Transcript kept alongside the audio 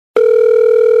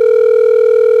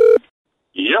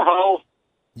Yo.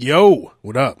 Yo,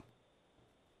 what up?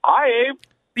 Hi, Abe.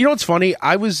 You know what's funny?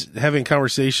 I was having a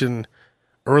conversation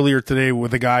earlier today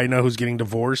with a guy I know who's getting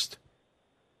divorced,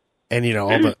 and you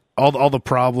know all the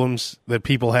problems that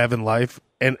people have in life,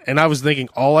 and I was thinking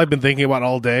all I've been thinking about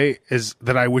all day is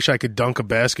that I wish I could dunk a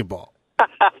basketball.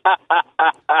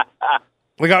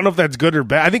 Like, I don't know if that's good or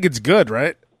bad. I think it's good,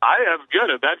 right? That's good.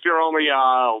 If that's your only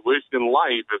wish in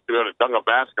life is to be able to dunk a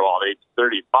basketball at age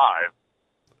 35,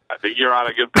 I think you're on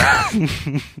a good path.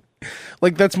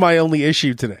 Like, that's my only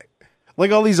issue today.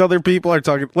 Like, all these other people are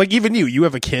talking, like, even you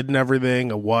have a kid and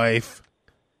everything, a wife.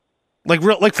 Like,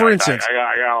 for instance. I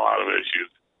got a lot of issues.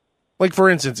 Like, for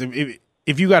instance,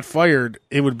 if you got fired,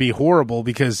 it would be horrible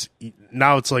because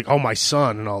now it's like, oh, my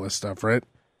son and all this stuff, right?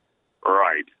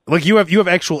 Right. Like, you have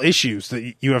actual issues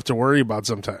that you have to worry about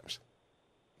sometimes.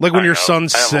 Like, when your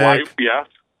son's sick. Wife, yes.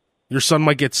 Your son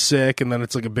might get sick, and then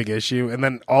it's like a big issue. And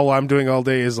then all I'm doing all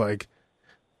day is, like,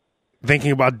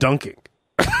 thinking about dunking.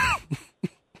 I'm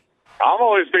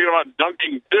always thinking about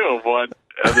dunking, too, but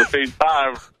at the same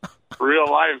time, real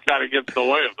life kind of gets in the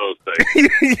way of those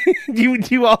things.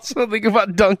 Do you also think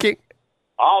about dunking?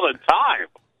 All the time.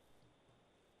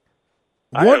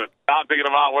 I haven't stopped thinking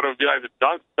about what it would be like to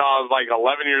dunk until I was like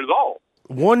 11 years old.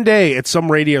 One day at some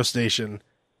radio station,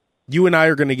 you and I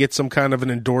are going to get some kind of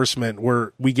an endorsement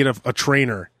where we get a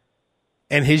trainer,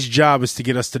 and his job is to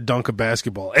get us to dunk a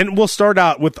basketball. And we'll start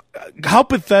out with, how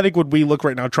pathetic would we look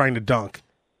right now trying to dunk?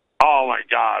 Oh, my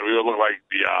God. We would look like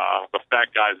the fat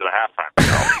guys at a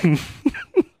halftime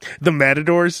show. The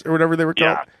Matadors, or whatever they were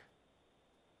called?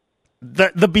 Yeah.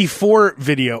 The before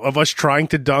video of us trying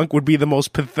to dunk would be the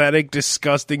most pathetic,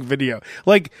 disgusting video.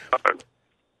 Like,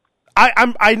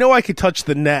 I know I could touch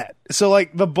the net, so,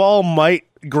 like, the ball might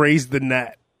graze the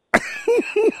net.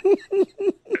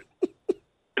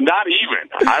 Not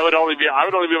even. I would only be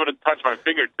able to touch my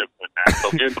fingertips in that.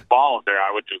 So getting the ball in there,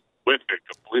 I would just whiff it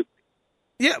completely.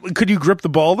 Yeah, could you grip the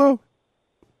ball though?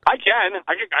 I can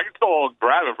still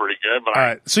grab it pretty good. But all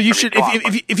right, so you should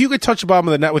if you could touch the bottom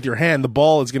of the net with your hand, the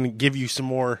ball is going to give you some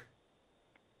more,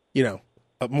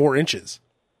 more inches.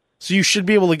 So you should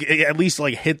be able to at least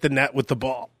like hit the net with the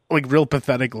ball, like real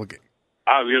pathetic looking.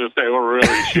 I was going to say we're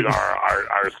really shooting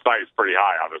our sights pretty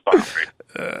high on this,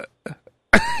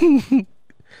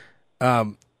 aren't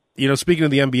we? Speaking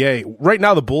of the NBA, right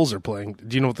now the Bulls are playing.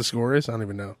 Do you know what the score is? I don't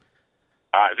even know.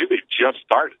 I think they just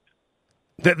started.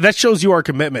 That shows you our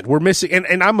commitment. We're missing,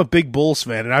 and I'm a big Bulls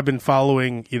fan, and I've been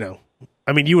following, you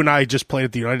and I just played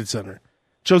at the United Center.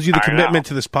 Shows you the commitment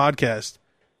to this podcast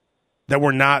that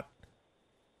we're not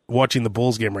watching the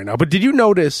Bulls game right now. But did you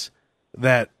notice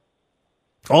that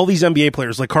all these NBA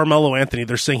players, like Carmelo Anthony,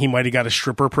 they're saying he might have got a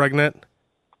stripper pregnant?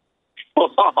 Oh,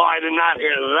 I did not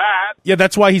hear that. Yeah,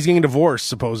 that's why he's getting divorced,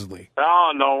 supposedly.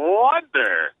 Oh, no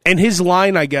wonder. And his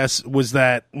line, I guess, was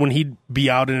that when he'd be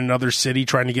out in another city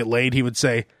trying to get laid, he would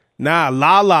say, nah,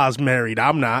 Lala's married,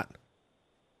 I'm not.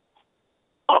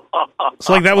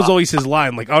 So, like, that was always his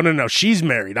line. Like, oh, no, she's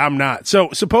married, I'm not. So,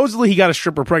 supposedly he got a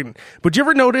stripper pregnant. But do you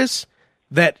ever notice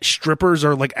that strippers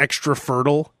are, like, extra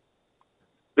fertile?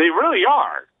 They really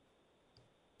are.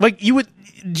 Like,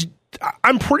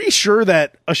 I'm pretty sure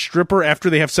that a stripper, after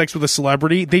they have sex with a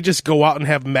celebrity, they just go out and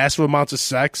have massive amounts of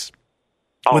sex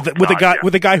with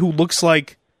a guy who looks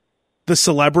like the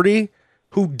celebrity,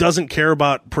 who doesn't care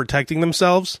about protecting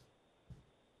themselves.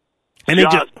 And they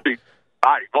just think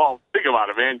about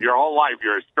it, man. Your whole life,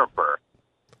 you're a stripper.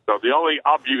 So the only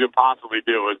up you could possibly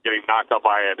do is getting knocked up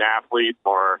by an athlete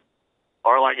or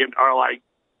like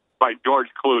George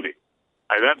Clooney.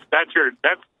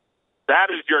 That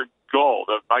is your goal.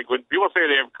 Like when people say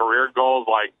they have career goals,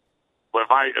 like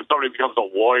if somebody becomes a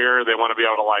lawyer, they want to be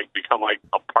able to like become like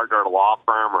a partner at a law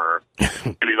firm or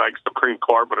maybe like Supreme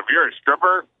Court. But if you're a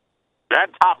stripper, that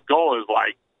top goal is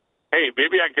like, hey,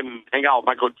 maybe I can hang out with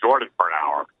Michael Jordan for an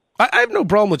hour. I have no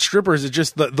problem with strippers. It's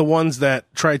just the ones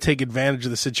that try to take advantage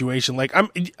of the situation. Like I'm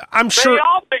sure they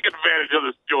all take advantage of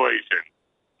the situation.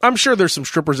 I'm sure there's some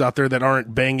strippers out there that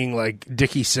aren't banging like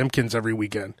Dickie Simpkins every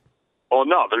weekend. Well,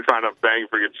 no, they're trying to bang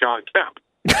for Sean Kemp.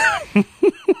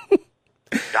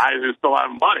 Guys who still have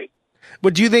money.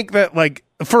 But do you think that, like,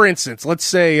 for instance, let's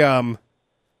say,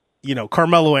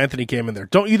 Carmelo Anthony came in there.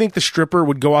 Don't you think the stripper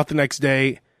would go out the next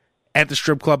day at the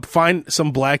strip club, find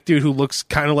some black dude who looks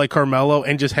kind of like Carmelo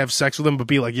and just have sex with him, but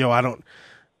be like, yo,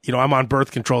 I'm on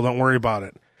birth control. Don't worry about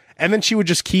it. And then she would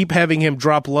just keep having him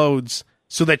drop loads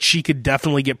so that she could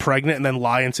definitely get pregnant and then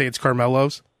lie and say it's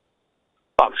Carmelo's?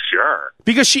 I'm sure.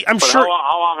 Because I'm sure.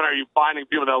 How often are you finding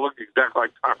people that look exactly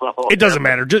like Carmelo? It doesn't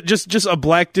matter. Just a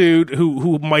black dude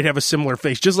who might have a similar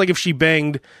face. Just like if she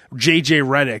banged J.J.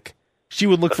 Redick, She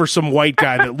would look for some white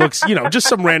guy that looks, just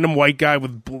some random white guy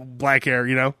with black hair,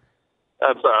 That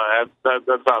sounds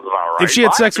about right. If she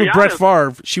had sex with Brett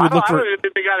Favre, she would look for... I don't even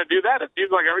think they got to do that. It seems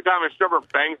like every time a stripper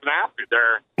bangs an athlete,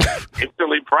 they're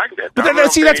instantly pregnant. But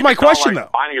that's my question, though.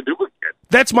 Finding a duplicate.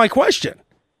 That's my question.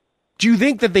 Do you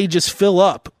think that they just fill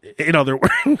up, in other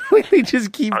words, like they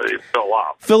just keep... They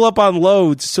fill up on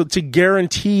loads so to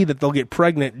guarantee that they'll get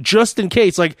pregnant just in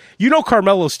case. Like,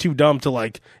 Carmelo's too dumb to,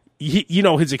 like,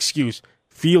 his excuse,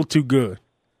 feel too good.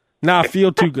 Nah,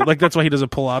 feel too good. Like, that's why he doesn't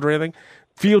pull out or anything.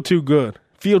 Feel too good.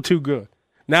 Feel too good.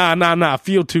 Nah.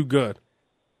 Feel too good.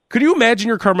 Could you imagine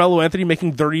you're Carmelo Anthony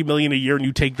making $30 million a year and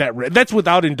you take that risk? That's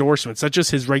without endorsements. That's just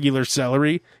his regular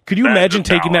salary. Could you imagine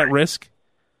taking that risk?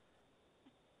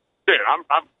 Dude,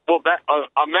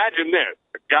 imagine this.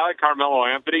 A guy like Carmelo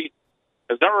Anthony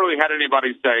has never really had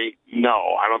anybody say,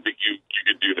 no, I don't think you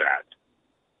could do that.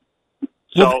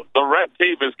 So the red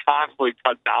tape is constantly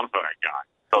cut down for that guy.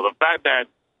 So the fact that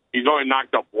he's only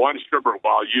knocked up one stripper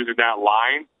while using that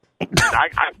line, I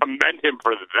commend him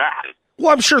for that.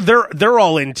 Well, I'm sure they're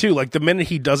all in too. Like the minute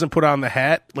he doesn't put on the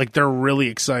hat, like they're really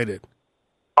excited.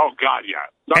 Oh God, yeah.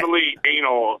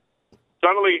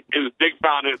 Suddenly his dick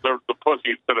found the pussy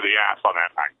instead of the ass on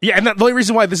that night. Yeah, and the only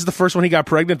reason why this is the first one he got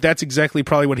pregnant, that's exactly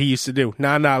probably what he used to do.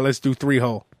 Nah, let's do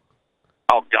 3-hole.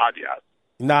 Oh God, yes.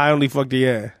 Nah, I only fucked the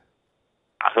ass.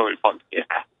 I only fucked the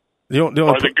ass. Or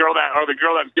the girl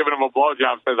that's giving him a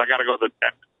blowjob says, "I got to go to the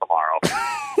dentist tomorrow."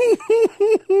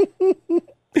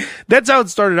 That's how it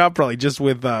started out, probably just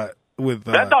with. That's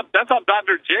how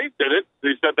Dr. J did it.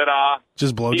 He said that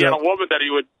just blowjob. He had a woman that he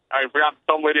would. I forgot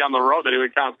some lady on the road that he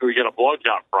would constantly get a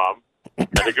blowjob from. And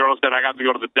the girl said, "I got to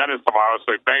go to the dentist tomorrow,"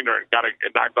 so he banged her and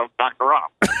knocked her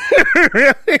up.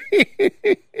 Really?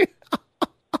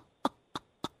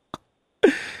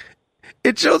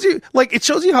 It shows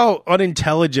you how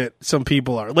unintelligent some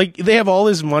people are. Like, they have all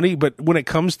this money, but when it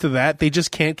comes to that, they just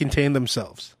can't contain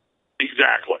themselves.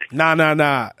 Exactly.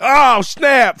 Nah. Oh,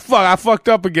 snap. Fuck, I fucked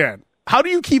up again. How do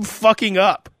you keep fucking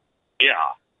up? Yeah.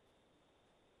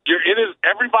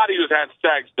 Everybody who's had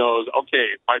sex knows,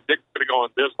 okay, my dick's going to go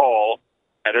in this hole,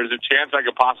 and there's a chance I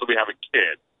could possibly have a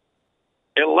kid.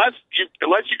 Unless you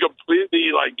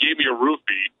completely, like, gave me a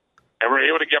roofie, and were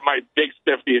able to get my dick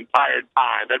stiff the entire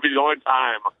time, that'd be the only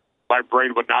time my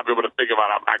brain would not be able to think about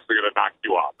I'm actually going to knock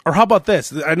you up. Or how about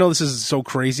this? I know this is so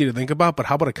crazy to think about, but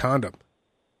how about a condom?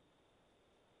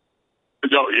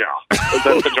 No, yeah.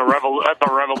 That's a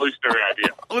revolutionary idea.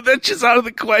 Well, that's just out of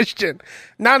the question.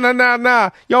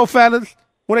 Nah. Yo, fellas,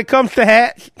 when it comes to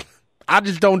hats, I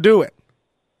just don't do it.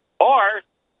 Or,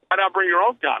 why not bring your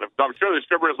own condom? I'm sure the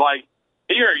stripper's like,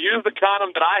 here, use the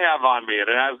condom that I have on me, and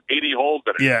it has 80 holes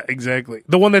in it. Yeah, exactly.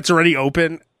 The one that's already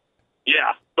open?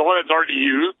 Yeah, the one that's already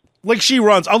used. Like, she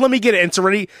runs, oh, let me get it, and it's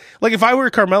already, like, if I were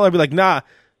Carmelo, I'd be like, nah,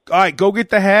 all right, go get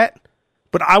the hat,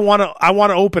 but I want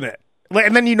to open it.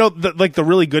 And then, the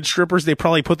really good strippers, they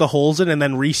probably put the holes in and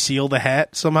then reseal the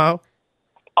hat somehow.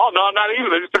 Oh, no, not even.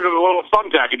 They just took a little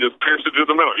thumbtack and just pierced it through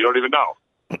the middle. You don't even know.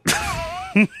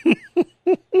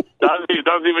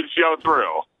 doesn't even show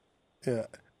through. Yeah.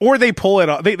 Or they pull it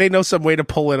off. They know some way to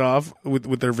pull it off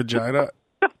with their vagina.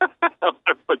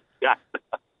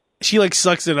 She, like,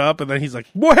 sucks it up, and then he's like,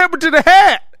 what happened to the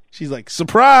hat? She's like,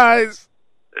 surprise.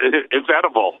 It's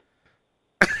edible.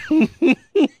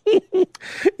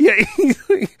 Yeah,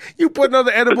 you put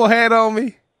another edible hat on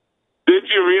me. Did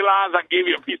you realize I gave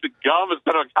you a piece of gum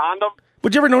instead of a condom?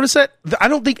 But you ever notice that? I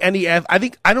don't think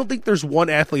I don't think there's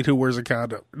one athlete who wears a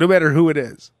condom, no matter who it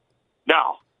is.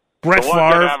 No. Brett Favre.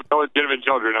 That have no legitimate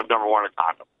children have never worn a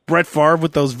condom. Brett Favre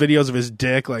with those videos of his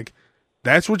dick, like,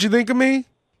 that's what you think of me?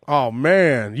 Oh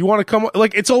man, you want to come?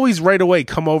 Like, it's always right away.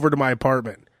 Come over to my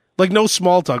apartment. Like, no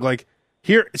small talk. Like,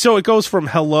 here. So it goes from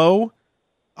hello,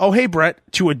 oh hey Brett,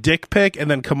 to a dick pic, and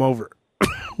then come over.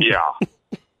 Yeah.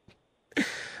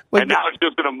 Like, and now it's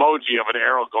just an emoji of an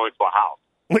arrow going to a house.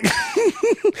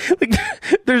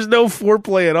 Like, there's no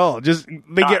foreplay at all. Just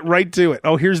they get right to it.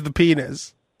 Oh, here's the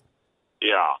penis.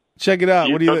 Yeah. Check it out.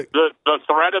 What do you think? The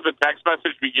thread of the text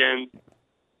message begins,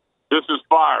 this is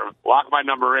Favre, lock my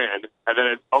number in, and then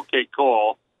it's, okay,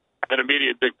 cool, and then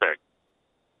immediate dick pic.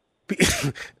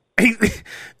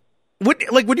 Would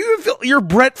you even feel you're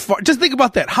Brett Favre? Just think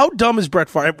about that. How dumb is Brett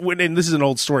Favre? And this is an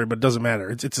old story, but it doesn't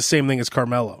matter. It's the same thing as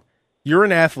Carmelo. You're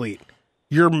an athlete.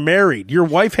 You're married. Your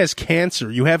wife has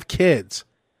cancer. You have kids.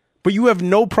 But you have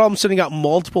no problem sending out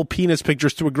multiple penis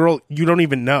pictures to a girl you don't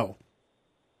even know.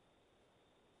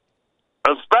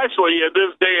 Especially in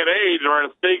this day and age where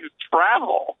things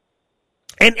travel.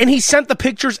 And he sent the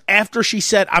pictures after she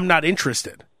said, I'm not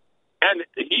interested. And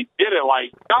he did it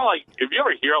like, not like, if you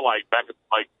ever hear like back,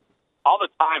 like all the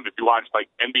time if you watch like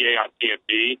NBA on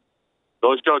TNT.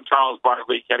 They'll show Charles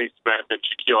Barkley, Kenny Smith, and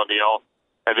Shaquille O'Neal,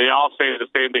 and they all say the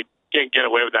same thing. You can't get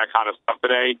away with that kind of stuff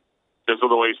today, just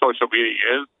with the way social media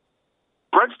is.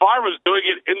 Brett Favre was doing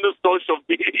it in the social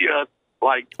media.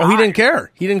 He didn't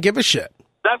care. He didn't give a shit.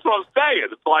 That's what I'm saying.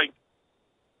 It's like,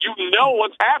 you know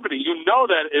what's happening. You know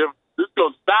that if this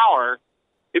goes sour,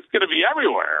 it's going to be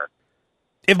everywhere.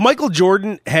 If Michael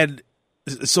Jordan had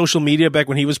social media back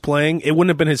when he was playing, it wouldn't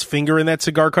have been his finger in that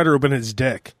cigar cutter. It would have been his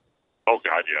dick. Oh,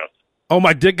 God, yes. Oh,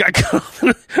 my dick got cut.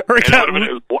 It would have been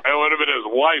his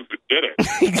wife who did it.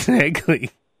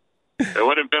 Exactly. It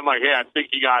would have been like, hey, I think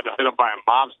he got hit up by a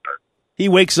mobster. He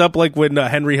wakes up like when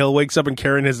Henry Hill wakes up and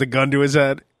Karen has the gun to his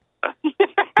head.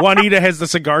 Juanita has the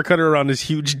cigar cutter around his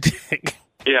huge dick.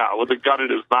 Yeah, with the gun in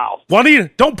his mouth.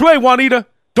 Juanita, don't play, Juanita.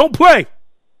 Don't play.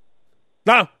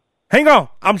 No, hang on.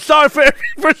 I'm sorry for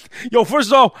everything. First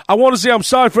of all, I want to say I'm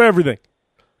sorry for everything.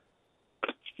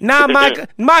 Nah, Mike,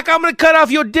 I'm going to cut off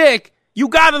your dick. You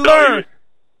got to learn.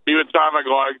 Even time I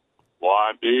go like,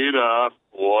 Juanita,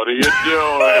 what are you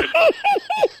doing?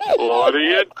 What are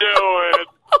you doing?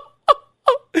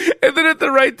 And then at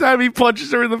the right time, he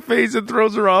punches her in the face and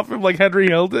throws her off him like Henry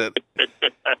Hill did.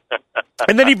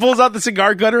 And then he pulls out the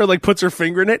cigar cutter and like puts her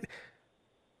finger in it.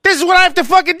 This is what I have to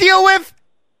fucking deal with?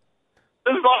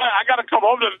 This is what I got to come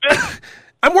home to this.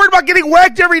 I'm worried about getting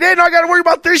whacked every day, and I got to worry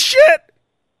about this shit.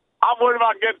 I'm worried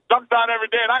about getting dunked on every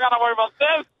day, and I got to worry about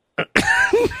this.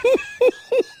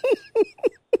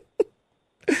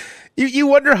 You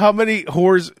wonder how many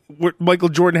whores Michael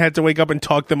Jordan had to wake up and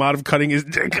talk them out of cutting his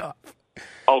dick off.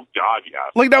 Oh, God, yeah.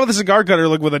 Like, not with a cigar cutter,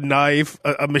 like with a knife,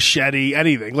 a machete,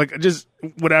 anything. Like, just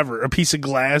whatever, a piece of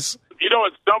glass. You know,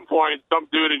 at some point, some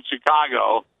dude in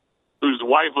Chicago whose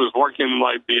wife was working,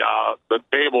 like, the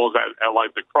tables at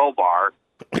like, the Crowbar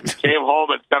came home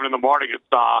at 7 in the morning and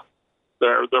saw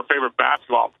their favorite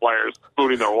basketball players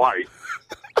spooning their wife.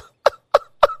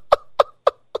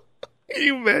 Can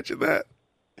you imagine that?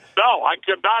 No, I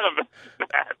could not have imagined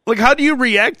that. Like, how do you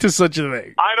react to such a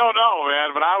thing? I don't know, man,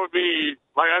 but I would be,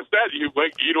 like I said, you'd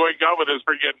wake up with this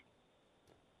freaking,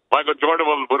 Michael Jordan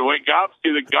would wake up, see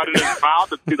the gun in his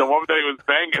mouth, and see the woman that he was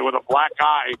banging with a black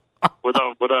eye, with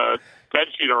a bed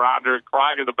sheet around her,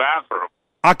 crying in the bathroom.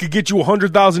 I could get you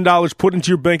 $100,000 put into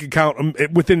your bank account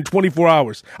within 24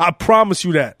 hours. I promise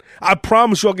you that. I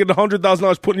promise you I'll get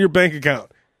 $100,000 put in your bank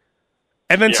account.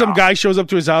 And then some guy shows up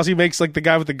to his house. He makes like the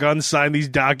guy with the gun sign these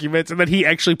documents, and then he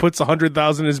actually puts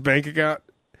 $100,000 in his bank account.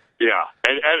 Yeah,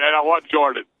 and I want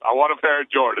Jordan. I want a pair of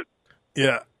Jordan.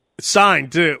 Yeah,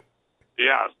 signed too.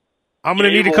 Yeah, I'm gonna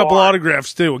need a couple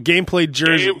autographs too. A game played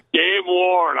jersey. Game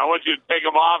worn. I want you to take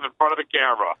them off in front of the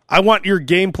camera. I want your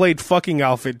game played fucking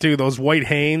outfit too. Those white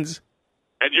Hanes.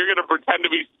 And you're gonna pretend to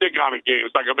be sick on a game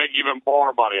so I can make even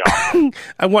more money off it.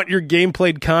 I want your game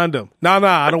played condom. Nah,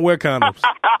 I don't wear condoms.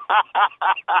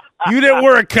 You didn't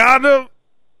wear a condom?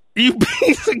 You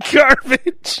piece of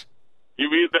garbage. You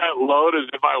mean that load is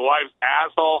in my wife's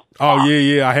asshole? Oh,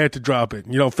 yeah, I had to drop it.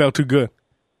 You know, it felt too good.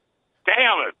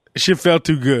 Damn it. Shit felt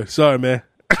too good. Sorry, man.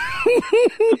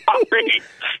 Sorry.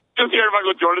 Just hearing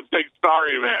Michael Jordan say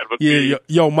sorry, man. But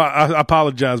I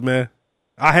apologize, man.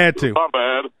 I had to. My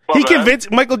bad. He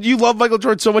convinced Michael. You love Michael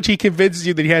Jordan so much he convinces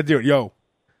you that he had to do it. Yo,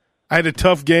 I had a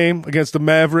tough game against the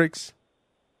Mavericks.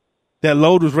 That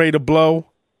load was ready to blow.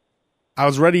 I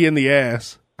was ready in the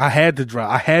ass. I had to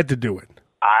drop. I had to do it.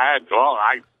 I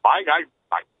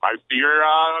see your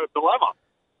dilemma.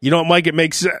 You know what, Mike? It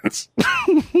makes sense. Why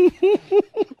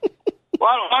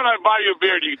don't I buy you a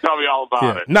beer and you can tell me all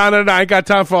about it? No. I ain't got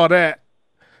time for all that.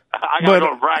 I gotta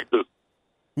go to practice.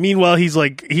 Meanwhile,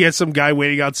 he has some guy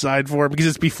waiting outside for him because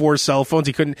it's before cell phones.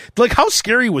 He couldn't, like, how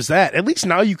scary was that? At least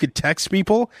now you could text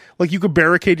people. Like, you could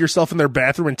barricade yourself in their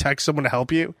bathroom and text someone to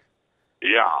help you.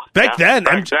 Yeah. Back then,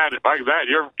 I'm sure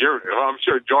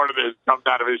Jordan has jumped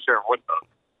out of his share of windows.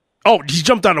 Oh, he's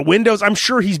jumped out of windows. I'm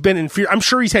sure he's been in fear. I'm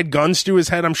sure he's had guns to his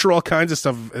head. I'm sure all kinds of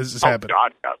stuff has happened.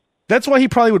 God, yes. That's why he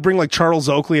probably would bring, like, Charles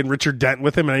Oakley and Richard Dent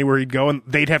with him anywhere he'd go, and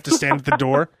they'd have to stand at the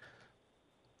door.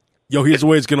 Yo, here's the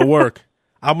way it's going to work.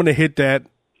 I'm going to hit that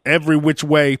every which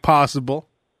way possible.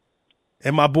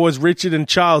 And my boys Richard and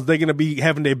Charles, they're going to be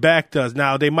having their back to us.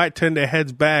 Now, they might turn their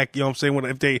heads back, you know what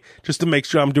I'm saying, just to make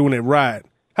sure I'm doing it right.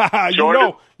 you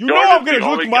know I'm going to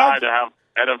look, Mike. Guy to have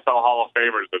NFL Hall of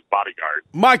Famers as bodyguard.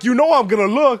 Mike, you know I'm going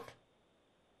to look.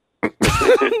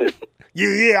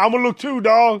 yeah, I'm going to look too,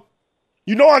 dog.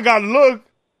 You know I got to look.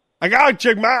 I got to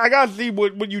check I got to see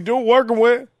what you do working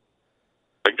with.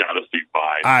 I got to see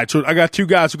mine. All right, so I got two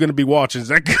guys who are going to be watching. He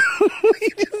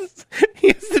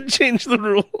has to change the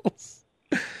rules.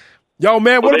 Yo,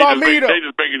 man, what about me, though? They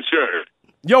just making sure.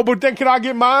 Yo, but then can I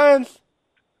get mine?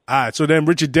 All right, so then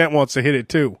Richard Dent wants to hit it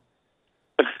too.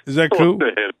 Is that cool?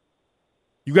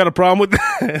 You got a problem with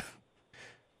that?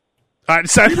 All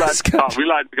right, we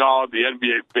like to call it the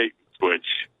NBA bait switch.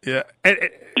 Yeah. You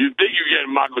think you're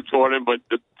getting Michael Jordan, but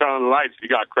to turn on the lights, you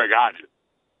got Craig Hodges.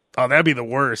 Oh, that'd be the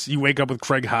worst. You wake up with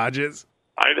Craig Hodges.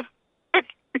 I know.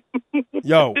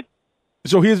 Yo,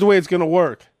 so here's the way it's going to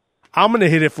work. I'm going to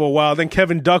hit it for a while, then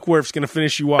Kevin Duckworth's going to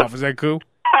finish you off. Is that cool?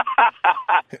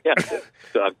 Kevin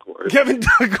Duckworth. Kevin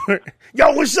Duckworth.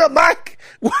 Yo, what's up, Mike?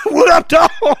 What up, dog?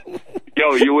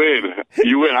 Yo, you win.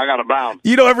 You win. I got to bounce.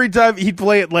 You know, every time he'd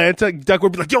play Atlanta,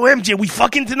 Duckworth would be like, yo, MJ, we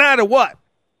fucking tonight or what?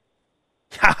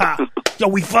 Yo,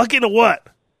 we fucking or what?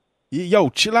 Yo,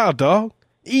 chill out, dog.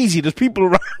 Easy, there's people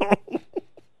around.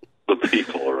 The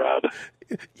people around.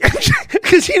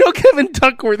 Because, you know, Kevin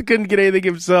Duckworth couldn't get anything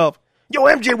himself. Yo,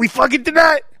 MJ, we fucking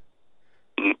tonight?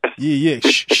 Yeah.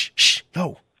 Shh.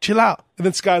 Yo, chill out. And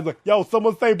then Sky's like, yo,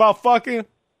 someone say about fucking?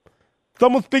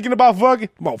 Someone speaking about fucking?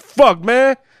 Come on, fuck,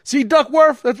 man. See,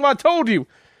 Duckworth? That's what I told you.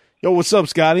 Yo, what's up,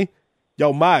 Scotty?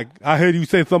 Yo, Mike, I heard you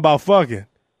say something about fucking.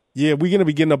 Yeah, we going to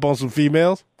be getting up on some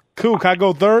females. Cool, can I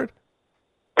go third?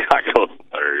 I go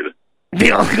third.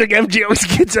 They all think MJ always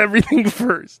gets everything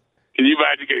first. Can you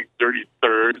imagine getting 30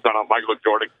 thirds on a Michael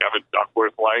Jordan, Kevin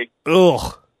Duckworth play?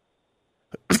 Ugh.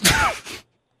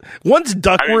 Once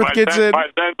Duckworth gets in. By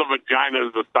then, the vagina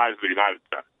is the size of the United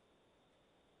States.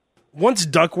 Once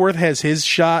Duckworth has his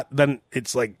shot, then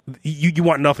it's like you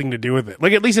want nothing to do with it.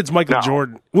 Like at least it's Michael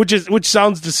Jordan, which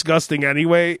sounds disgusting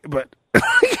anyway. But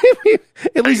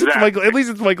at least it's Michael. At least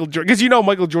it's Michael Jordan, because you know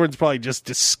Michael Jordan's probably just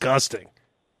disgusting.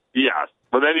 Yes,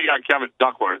 but then you got Kevin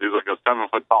Duckworth, who's like a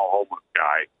 7-foot tall homeless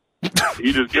guy.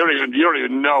 you don't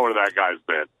even know where that guy's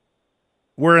been.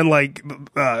 Wearing like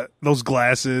those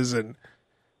glasses and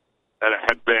a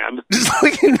headband. Just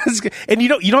like in this, and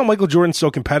you know Michael Jordan's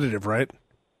so competitive, right?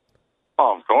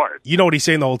 Oh, of course. You know what he's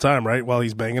saying the whole time, right? While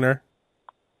he's banging her.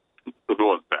 Who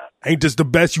was that? Ain't this the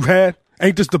best you had?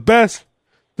 Ain't this the best?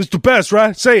 This the best,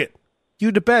 right? Say it.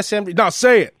 You the best, MJ. No,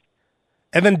 say it.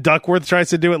 And then Duckworth tries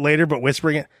to do it later, but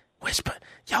whispering it. Whisper,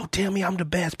 yo, tell me I'm the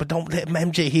best, but don't let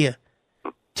MJ hear.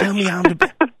 Tell me I'm the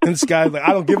best. And this guy's like,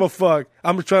 I don't give a fuck.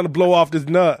 I'm just trying to blow off this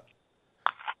nut.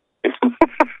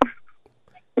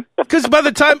 Because by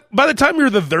the time you're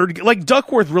the third, like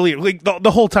Duckworth really, like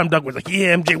the whole time Duckworth's like,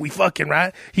 yeah, MJ, we fucking,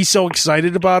 right? He's so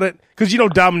excited about it. Because, you know,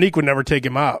 Dominique would never take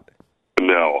him out.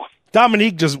 No.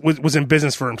 Dominique just was in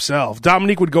business for himself.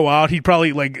 Dominique would go out. He'd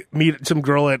probably like meet some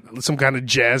girl at some kind of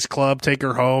jazz club, take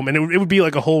her home, and it would be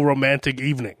like a whole romantic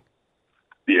evening.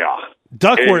 Yeah.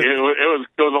 Duckworth. It was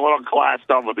a little classed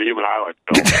up with the Human Highlight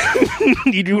film.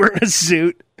 You'd be wearing a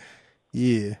suit.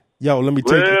 Yeah. Yo, let me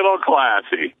take you. Little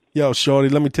classy. Yo, shorty,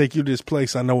 let me take you to this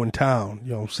place I know in town.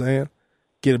 You know what I'm saying?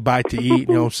 Get a bite to eat.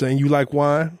 You know what I'm saying? You like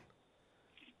wine?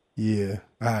 Yeah.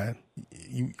 All right.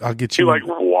 I'll get you. You like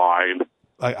wine?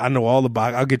 I know all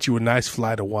about it. I'll get you a nice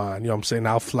flight of wine. You know what I'm saying?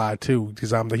 I'll fly too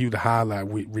because I'm the highlight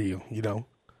reel, you know?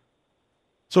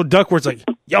 So Duckworth's like,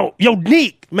 yo,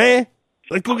 Neek, man.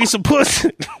 Let's go get some pussy.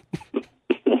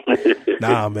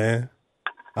 Nah, man.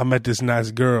 I met this nice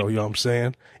girl, you know what I'm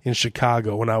saying, in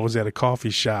Chicago when I was at a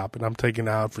coffee shop, and I'm taking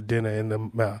her out for dinner and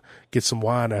then get some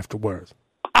wine afterwards.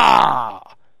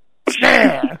 Snap!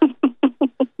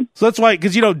 So that's why,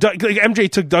 because, you know, MJ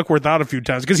took Duckworth out a few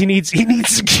times because he needs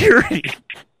security.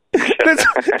 That's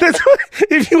why,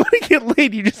 if you want to get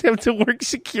laid, you just have to work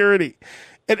security.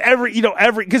 And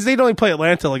because they'd only play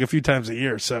Atlanta like a few times a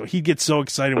year, so he'd get so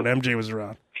excited when MJ was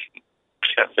around.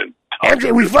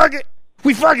 MJ,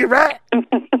 we fucking, right?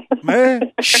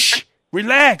 Man, shh,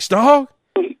 relax, dog.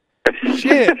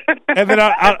 Shit. And then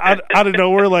out of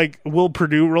nowhere, like, Will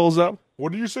Perdue rolls up.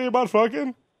 What did you say about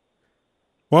fucking?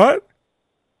 What?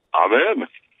 I'm in.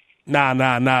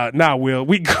 Nah, Will.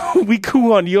 We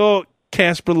cool on your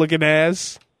Casper-looking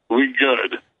ass. We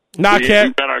good. Nah, we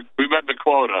met the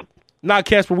quota. Nah,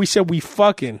 Casper, we said we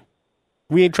fucking.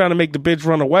 We ain't trying to make the bitch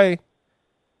run away.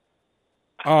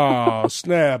 Oh,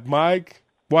 snap, Mike.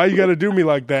 Why you gotta do me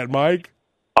like that, Mike?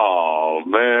 Oh,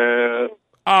 man.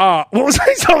 What was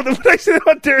I saying? What I said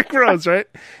about Derrick Rose, right?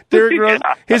 Derrick Rose,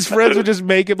 his friends would just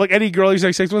make it, like any girl he's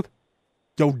like sex with,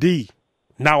 yo, D,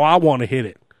 now I want to hit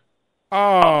it.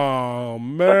 Oh,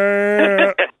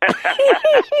 man.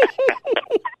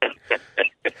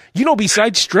 You know,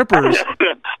 besides strippers.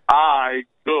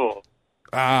 Cool.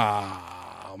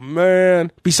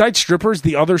 Man. Besides strippers,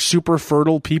 the other super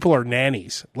fertile people are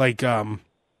nannies. Like,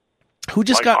 who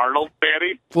just got Arnold's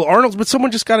nanny? Well, Arnold's, but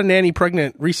someone just got a nanny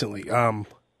pregnant recently. Mel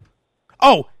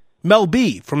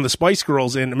B from the Spice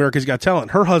Girls in America's Got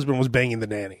Talent. Her husband was banging the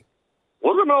nanny.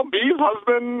 Wasn't Mel B's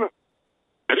husband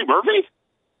Eddie Murphy?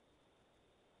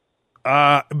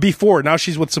 Before. Now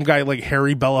she's with some guy like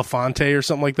Harry Belafonte or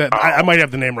something like that. I might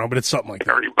have the name wrong, but it's something like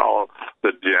that. Harry Belafonte.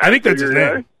 I think that's his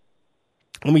name.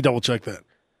 Let me double check that.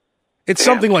 It's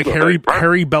something like Harry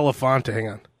Belafonte. Hang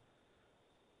on.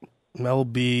 Mel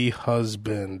B.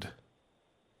 husband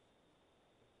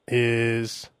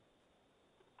is...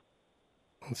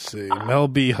 Let's see. Mel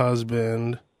B.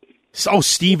 husband... Oh,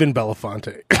 Stephen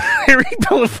Belafonte. Harry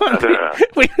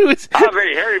Belafonte. Wait, who was... I was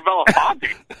like, Harry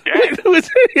Belafonte. Wait,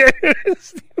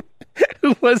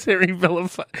 who was Harry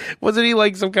Belafonte? Wasn't he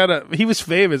like some kind of... He was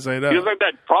famous, I know. He was like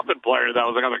that trumpet player that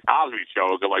was like on the Cosby Show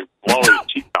who could like blow his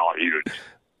cheek out huge.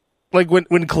 Like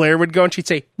when Claire would go and she'd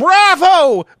say,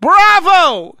 "Bravo!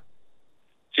 Bravo!"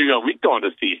 She'd go, "We going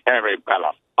to see Harry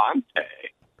Belafonte."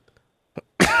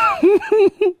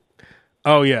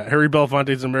 Oh, yeah. Harry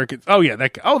Belafonte's an American... Oh, yeah.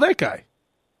 That guy. Oh, that guy.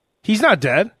 He's not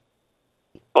dead.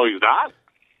 Oh, he's not?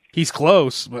 He's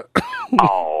close, but...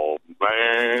 Oh,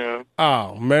 man.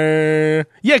 Oh, man.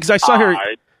 Yeah, because I saw here...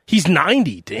 He's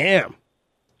 90. Damn.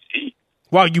 Gee.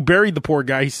 Wow, you buried the poor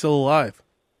guy. He's still alive.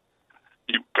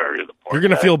 You buried the poor You're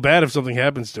going to guy. feel bad if something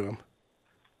happens to him.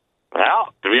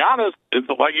 Well, to be honest, it's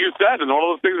like you said, it's one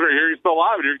of those things where you're still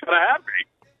alive and you're kind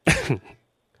of happy.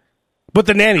 But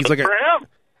the nannies... Good like for him.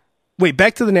 Wait,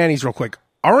 back to the nannies real quick.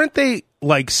 Aren't they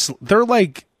like they're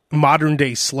like modern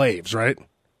day slaves, right?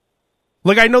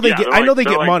 Like I know they get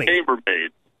money.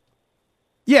 Chambermaids.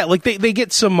 Yeah, like they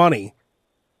get some money,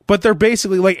 but they're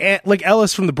basically like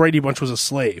Ellis from the Brady Bunch was a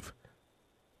slave,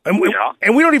 and we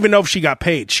don't even know if she got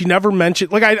paid. She never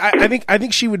mentioned. Like I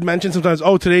think she would mention sometimes.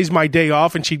 Oh, today's my day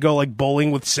off, and she'd go like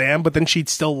bowling with Sam, but then she'd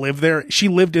still live there. She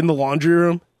lived in the laundry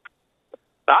room.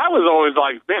 I was always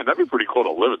like, man, that'd be pretty cool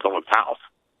to live at someone's house.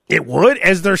 It would,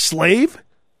 as their slave?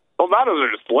 Well, not as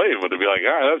their slave, but to be like,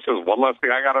 all right, that's just one less thing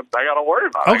I gotta worry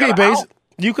about. Okay, Baze,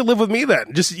 you could live with me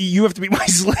then. Just you have to be my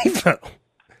slave though.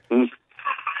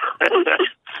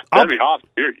 That'd be awesome.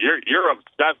 You're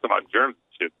obsessed about germs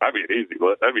and shit. That'd be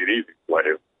an easy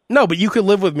slave. No, but you could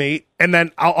live with me, and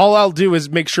then all I'll do is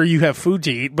make sure you have food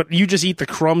to eat, but you just eat the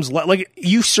crumbs. Like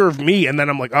you serve me, and then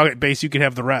I'm like, all right, Baze, you can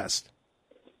have the rest.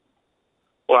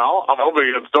 Well, I'm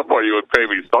hoping at some point you would pay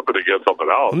me something to get something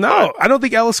else. No, I don't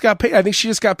think Ellis got paid. I think she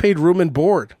just got paid room and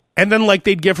board. And then, like,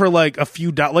 they'd give her, like, a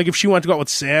few dollars. Like, if she wanted to go out with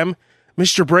Sam,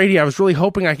 Mr. Brady, I was really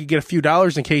hoping I could get a few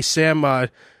dollars in case Sam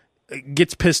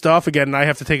gets pissed off again and I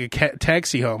have to take a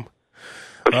taxi home.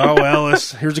 Oh,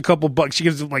 Ellis, here's a couple bucks. She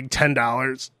gives him, like,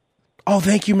 $10. Oh,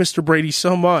 thank you, Mr. Brady,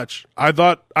 so much. I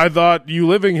thought you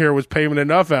living here was payment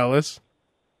enough, Ellis.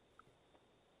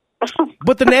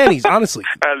 But the nannies, honestly.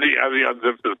 As he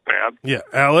unzips his pants. Yeah,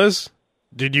 Alice,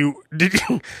 did you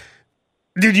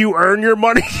earn your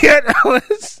money yet,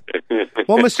 Alice?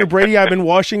 Well, Mr. Brady, I've been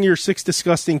washing your 6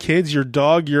 disgusting kids, your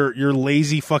dog, your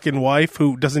lazy fucking wife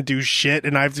who doesn't do shit,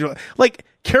 and I have to like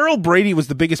Carol Brady was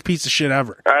the biggest piece of shit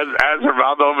ever. As her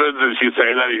mouth opens and she's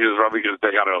saying that, he's just rubbing his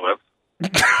dick on her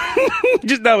lips.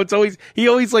 Just no, it's always he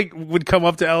always like would come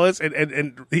up to Alice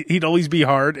and he'd always be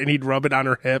hard and he'd rub it on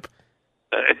her hip.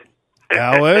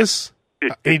 Alice,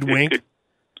 he'd wink,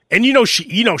 and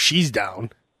she's down.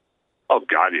 Oh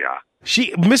God, yeah.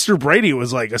 Mr. Brady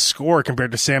was like a score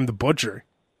compared to Sam the Butcher.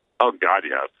 Oh God,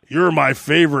 yes. You're my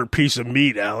favorite piece of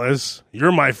meat, Alice.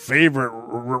 You're my favorite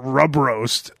rub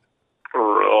roast.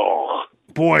 Oh.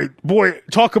 Boy,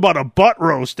 talk about a butt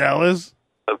roast, Alice.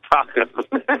 Talk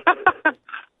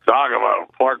about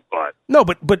a pork butt. No,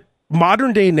 but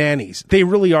modern day nannies, they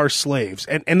really are slaves,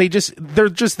 and they're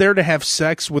just there to have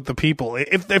sex with the people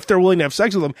if they're willing to have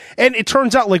sex with them. And it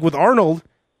turns out, like with Arnold,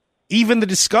 even the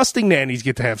disgusting nannies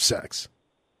get to have sex.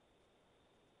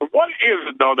 What is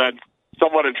it though that's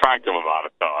somewhat attractive about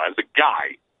it though? As a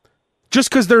guy, just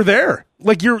because they're there,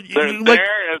 like they're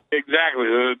there exactly.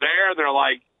 They're there. They're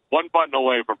like one button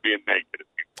away from being naked.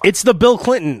 It's the Bill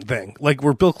Clinton thing, like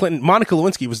where Monica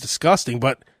Lewinsky was disgusting,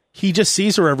 but he just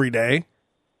sees her every day.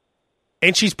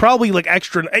 And she's probably like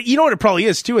extra. You know what it probably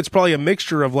is too? It's probably a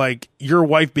mixture of like your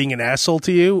wife being an asshole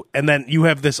to you, and then you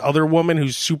have this other woman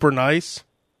who's super nice,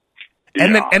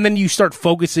 and then you start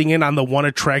focusing in on the one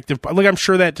attractive. Like I'm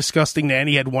sure that disgusting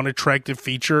nanny had one attractive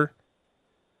feature.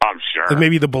 I'm sure. Like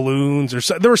maybe the balloons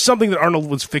or there was something that Arnold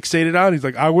was fixated on. He's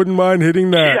like, I wouldn't mind hitting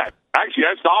that. Yeah, actually,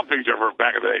 I saw a picture of her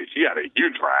back in the day. She had a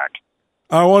huge rack.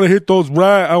 I want to hit those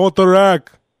rack. I want the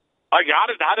rack. Like,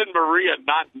 how did Maria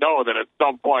not know that at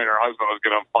some point her husband was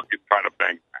going to fucking try to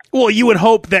bang her? Well, you would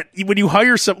hope that when you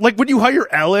hire when you hire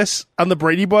Alice on the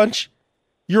Brady Bunch,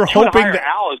 you're hoping hire that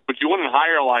Alice, but you wouldn't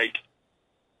hire like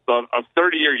a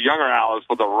 30-year younger Alice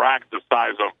with a rack the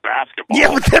size of basketball.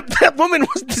 Yeah, but that woman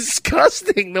was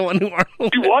disgusting. The one who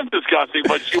Arnold. She was disgusting,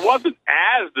 but she wasn't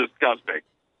as disgusting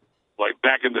like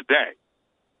back in the day.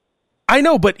 I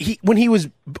know, but when he was,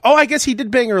 I guess he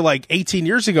did bang her like 18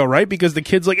 years ago, right? Because the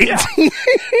kid's like 18. Yeah.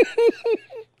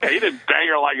 Yeah, he didn't bang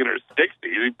her like in her 60s.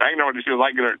 He banged her when she was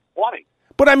like in her 20s.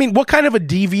 But I mean, what kind of a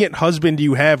deviant husband do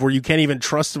you have where you can't even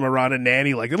trust him around a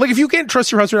nanny like that? Like, if you can't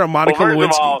trust your husband around Monica Lewinsky.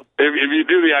 First of all, if you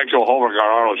do the actual homework on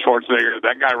Arnold Schwarzenegger,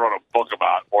 that guy wrote a book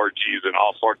about orgies and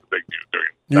all sorts of things he was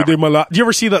doing. Do you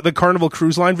ever see the Carnival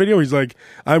Cruise Line video? He's like,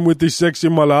 I'm with these sexy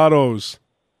mulattoes.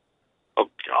 Oh,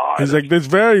 God. He's like,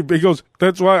 he goes,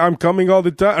 that's why I'm coming all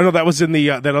the time. I know that was in the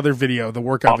that other video, the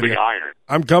workout video. Iron.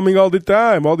 I'm coming all the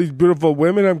time. All these beautiful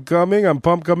women, I'm coming. I'm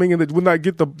coming. And when I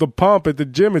get the pump at the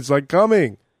gym, it's like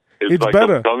coming. It's like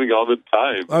better. I'm coming all the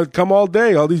time. I come all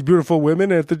day. All these beautiful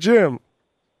women at the gym.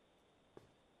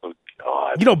 Oh,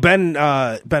 God. You know, Ben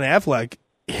Affleck,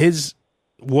 his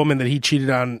woman that he cheated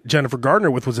on Jennifer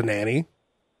Gardner with was a nanny.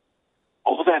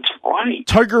 Oh, that's right.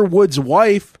 Tiger Woods'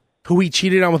 wife, who he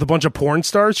cheated on with a bunch of porn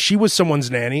stars, she was someone's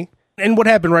nanny. And what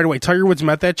happened right away? Tiger Woods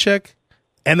met that chick,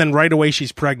 and then right away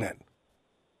she's pregnant.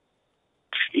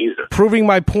 Jesus. Proving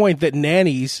my point that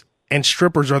nannies and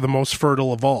strippers are the most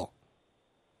fertile of all.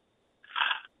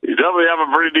 You definitely have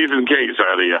a pretty decent case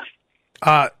out of you.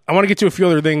 I want to get to a few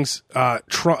other things.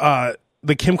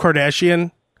 The Kim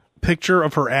Kardashian picture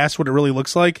of her ass, what it really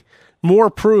looks like. More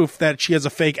proof that she has a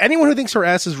fake. Anyone who thinks her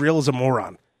ass is real is a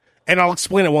moron. And I'll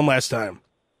explain it one last time.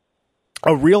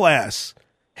 A real ass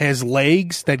has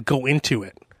legs that go into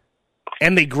it.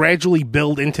 And they gradually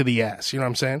build into the ass. You know what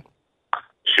I'm saying?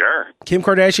 Sure. Kim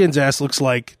Kardashian's ass looks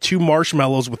like two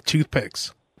marshmallows with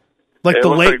toothpicks. Like it the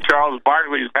looks like Charles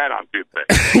Barkley's head on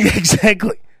toothpicks. Yeah,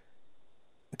 exactly.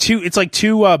 It's like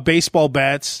two baseball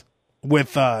bats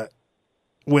with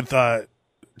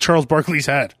Charles Barkley's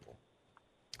head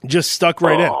just stuck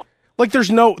right in. Like there's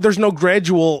no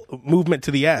gradual movement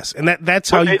to the ass, and that's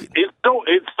how you.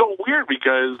 It's so weird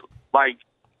because like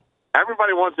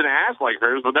everybody wants an ass like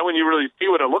hers, but then when you really see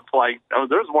what it looks like,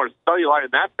 there's more cellulite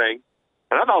in that thing.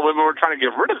 And I thought women were trying to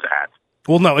get rid of that.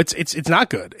 Well, no, it's not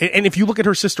good. And if you look at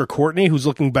her sister Courtney, who's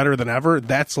looking better than ever,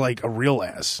 that's like a real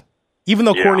ass. Even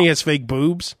though Courtney has fake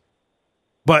boobs,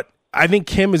 but I think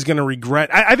Kim is going to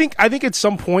regret. I think at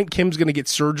some point Kim's going to get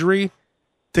surgery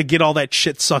to get all that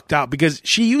shit sucked out because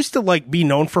she used to like be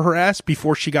known for her ass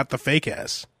before she got the fake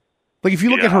ass. Like if you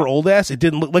look at her old ass, it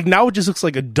didn't look like. Now it just looks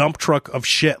like a dump truck of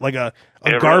shit, like a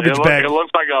garbage bag. It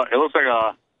looks like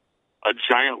a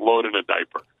giant load in a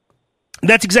diaper.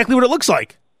 That's exactly what it looks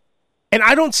like. And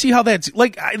I don't see how that's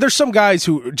like. There's some guys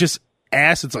who just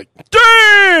ass. It's like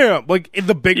damn. Like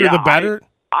the bigger the better.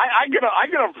 I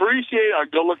can appreciate a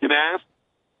good looking ass,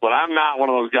 but I'm not one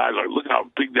of those guys like look how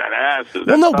big that ass is.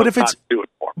 Well, no, but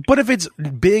if it's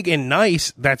big and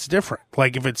nice, that's different.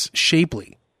 Like if it's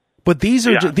shapely. But these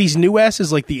are these new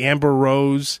asses like the Amber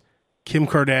Rose, Kim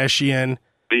Kardashian,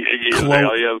 the Iggy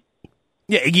Azalea.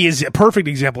 Yeah, Iggy is a perfect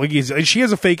example. She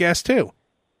has a fake ass too.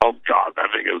 Oh God, that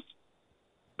thing is.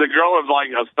 The girl is like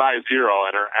a size 0,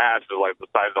 and her ass is like the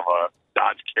size of a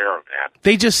Dodge Caravan.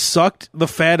 They just sucked the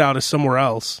fat out of somewhere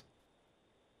else,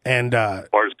 and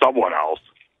or someone else.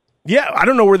 Yeah, I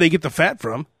don't know where they get the fat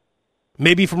from.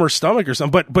 Maybe from her stomach or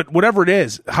something. But whatever it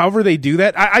is, however they do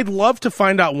that, I'd love to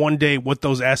find out one day what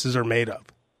those asses are made of.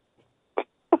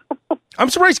 I'm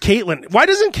surprised Caitlyn. Why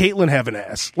doesn't Caitlyn have an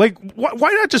ass? Like,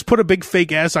 why not just put a big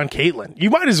fake ass on Caitlyn?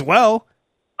 You might as well.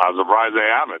 I'm surprised they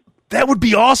haven't. That would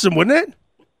be awesome, wouldn't it?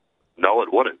 No,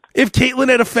 it wouldn't. If Caitlyn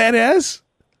had a fat ass?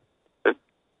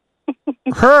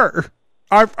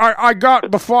 I got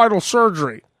the final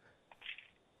surgery.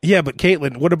 Yeah, but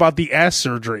Caitlyn, what about the ass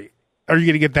surgery? Are you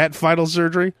going to get that final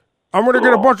surgery? I'm going to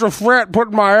get a bunch of fat put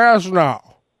in my ass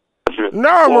now.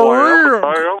 Now I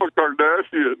am a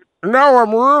Kardashian. Now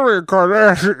I'm really a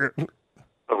Kardashian.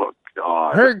 Oh,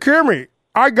 God. Hey, Kimmy,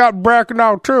 I got back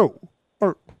now, too.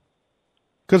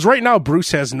 Because right now,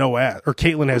 Bruce has no ass, or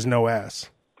Caitlyn has no ass.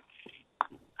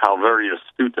 How very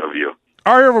astute of you.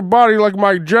 I have a body like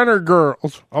my Jenner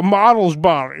girls, a model's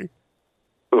body.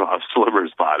 A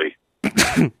swimmer's body.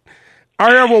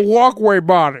 I have a walkway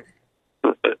body.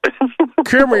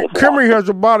 Kimmy has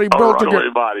a body built to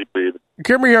get. Body,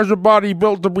 Kimmy has a body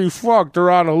built to be fucked or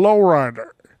on a lowrider.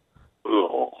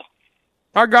 Oh.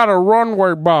 I got a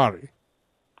runway body.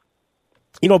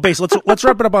 You know, Base. Let's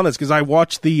wrap it up on this because I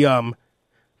watched the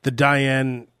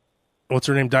Diane, what's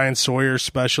her name, Diane Sawyer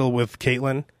special with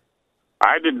Caitlyn.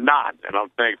 I did not, and I'm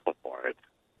thankful for it.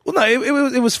 Well, no,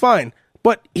 it was fine.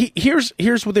 But here's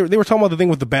what they were talking about, the thing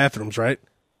with the bathrooms, right?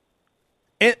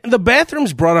 And the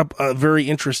bathrooms brought up a very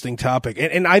interesting topic,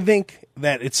 and I think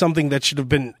that it's something that should have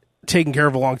been taken care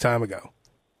of a long time ago.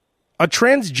 A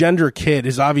transgender kid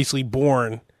is obviously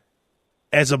born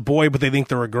as a boy, but they think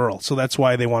they're a girl, so that's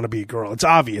why they want to be a girl. It's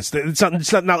obvious. It's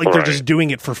not like they're just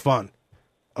doing it for fun,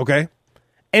 okay?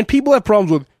 And people have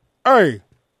problems with, hey,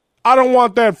 I don't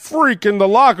want that freak in the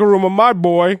locker room of my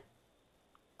boy.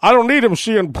 I don't need him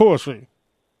seeing pussy.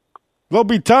 There'll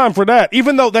be time for that,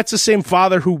 even though that's the same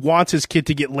father who wants his kid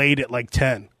to get laid at like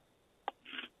 10.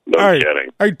 No kidding.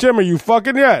 Hey, Timmy, you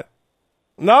fucking yet?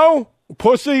 No?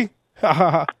 Pussy?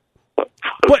 But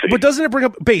doesn't it bring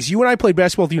up, Base, you and I played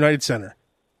basketball at the United Center.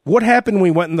 What happened when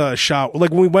we went in the shower?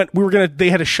 Like when they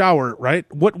had a shower, right?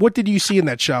 What did you see in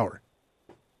that shower?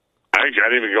 Actually, I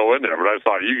didn't even go in there, but I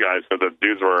saw you guys said that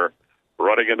dudes were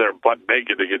running in there butt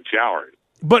naked to get showered.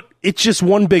 But it's just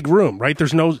one big room, right? There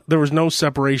was no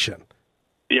separation.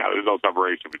 Yeah, there's no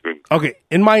separation between. Okay,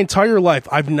 in my entire life,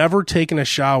 I've never taken a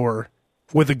shower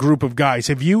with a group of guys.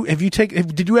 Did you have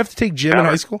to take gym in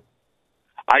high school?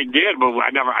 I did, but I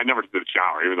never did a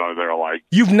shower, even though they're like,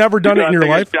 you've never done it in your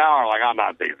life? Shower, like, I'm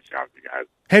not taking a shower with you guys.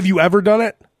 Have you ever done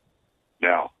it?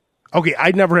 No. Okay,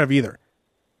 I never have either.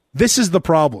 This is the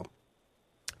problem.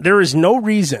 There is no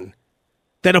reason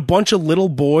that a bunch of little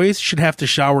boys should have to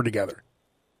shower together.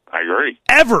 I agree.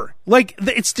 Ever. Like,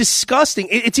 it's disgusting.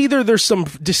 It's either there's some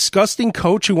disgusting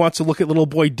coach who wants to look at little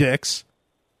boy dicks,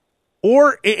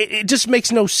 or it just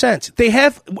makes no sense. They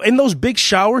have, in those big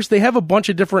showers, they have a bunch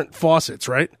of different faucets,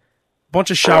 right?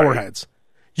 Bunch of shower heads.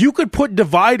 You could put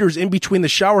dividers in between the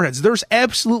shower heads. There's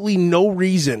absolutely no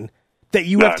reason that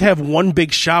you have to have one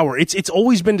big shower. It's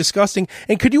always been disgusting.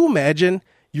 And could you imagine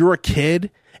you're a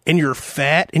kid and you're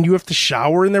fat and you have to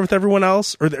shower in there with everyone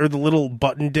else, or the little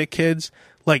button dick kids?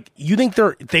 Like, you think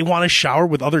they want to shower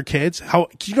with other kids?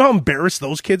 Do you know how embarrassed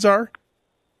those kids are?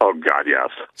 Oh, God,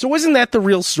 yes. So isn't that the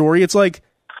real story? It's like...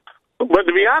 But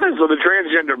to be honest, with the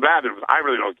transgender bathrooms, I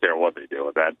really don't care what they do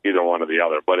with that, either one or the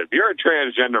other. But if you're a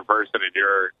transgender person and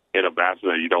you're in a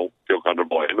bathroom that you don't feel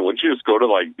comfortable in, wouldn't you just go to,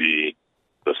 like, the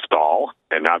stall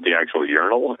and not the actual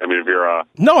urinal? I mean, if you're a...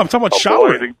 No, I'm talking about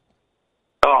showering.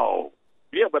 Oh,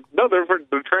 yeah, but no, they're for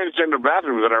the transgender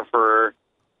bathrooms that are for...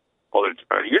 Well,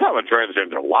 you're talking about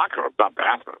transgender locker rooms, not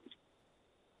bathrooms.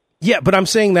 Yeah, but I'm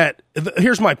saying that,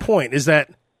 here's my point, is that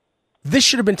this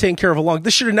should have been taken care of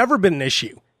this should have never been an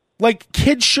issue. Like,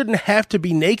 kids shouldn't have to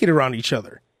be naked around each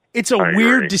other. It's a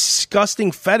weird,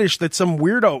 disgusting fetish that some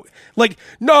weirdo, like,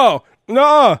 no,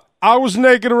 I was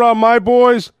naked around my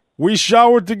boys. We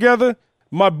showered together.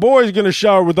 My boy's going to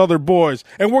shower with other boys.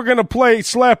 And we're going to play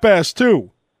slap ass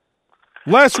too.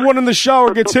 Last one in the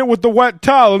shower gets hit with the wet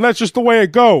towel, and that's just the way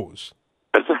it goes.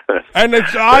 And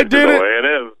I did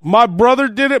it. My brother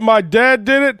did it. My dad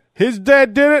did it. His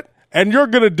dad did it. And you're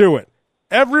going to do it.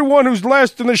 Everyone who's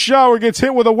last in the shower gets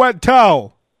hit with a wet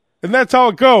towel. And that's how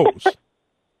it goes.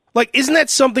 Like, isn't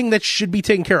that something that should be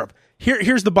taken care of?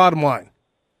 Here's the bottom line.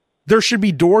 There should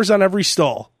be doors on every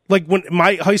stall. Like, when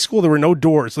my high school, there were no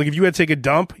doors. Like, if you had to take a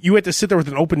dump, you had to sit there with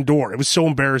an open door. It was so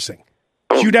embarrassing.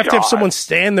 So you'd have to have someone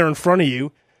stand there in front of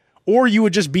you, or you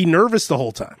would just be nervous the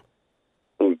whole time.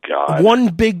 Oh, God. One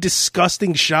big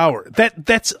disgusting shower.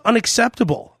 That's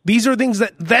unacceptable. These are things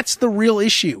that's the real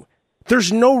issue.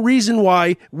 There's no reason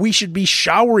why we should be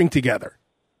showering together.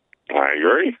 I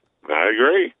agree.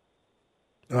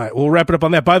 All right, we'll wrap it up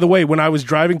on that. By the way, when I was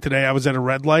driving today, I was at a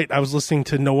red light. I was listening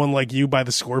to No One Like You by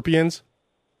the Scorpions.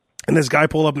 And this guy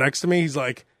pulled up next to me.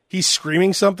 He's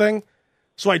screaming something.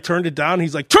 So I turned it down.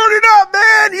 He's like, turn it up,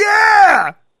 man.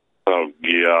 Yeah. Oh,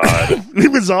 God.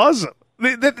 It was awesome.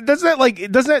 Doesn't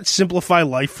that simplify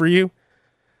life for you?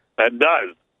 That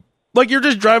does. Like, you're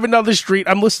just driving down the street.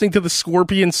 I'm listening to the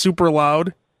Scorpions super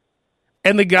loud.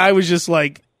 And the guy was just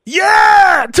like,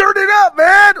 yeah, turn it up,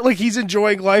 man. Like, he's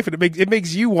enjoying life. And it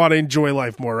makes you want to enjoy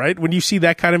life more, right? When you see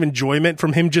that kind of enjoyment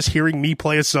from him just hearing me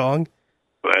play a song.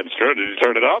 That's true. Did you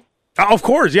turn it up? Oh, of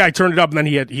course. Yeah, I turned it up. And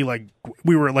then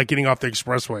we were like getting off the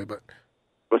expressway. But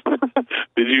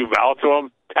did you vow to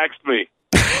him? Text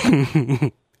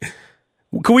me.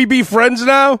 Can we be friends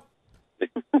now?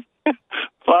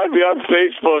 Find me on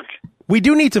Facebook. We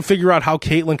do need to figure out how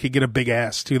Caitlyn could get a big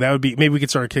ass, too. That would be, maybe we could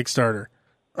start a Kickstarter.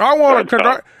 I want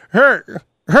to,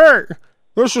 hey,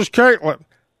 this is Caitlyn.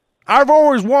 I've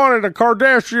always wanted a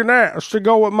Kardashian ass to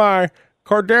go with my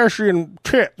Kardashian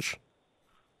tits.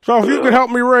 So if you could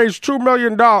help me raise $2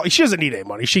 million, she doesn't need any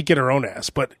money. She'd get her own ass.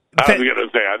 But I was going to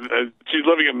say, she's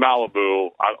living in Malibu,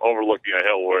 overlooking a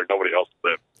hill where nobody else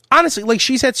lives. Honestly, like,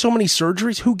 she's had so many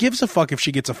surgeries. Who gives a fuck if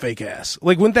she gets a fake ass?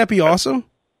 Like, wouldn't that be awesome?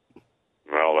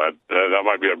 Well, that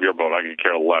might be up your boat. I can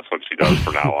care less what she does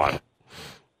from now on.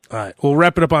 All right, we'll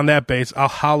wrap it up on that base. I'll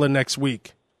holla next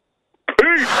week.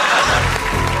 Peace.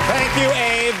 Thank you,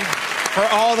 Abe, for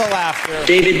all the laughter.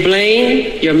 David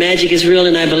Blaine, your magic is real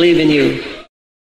and I believe in you.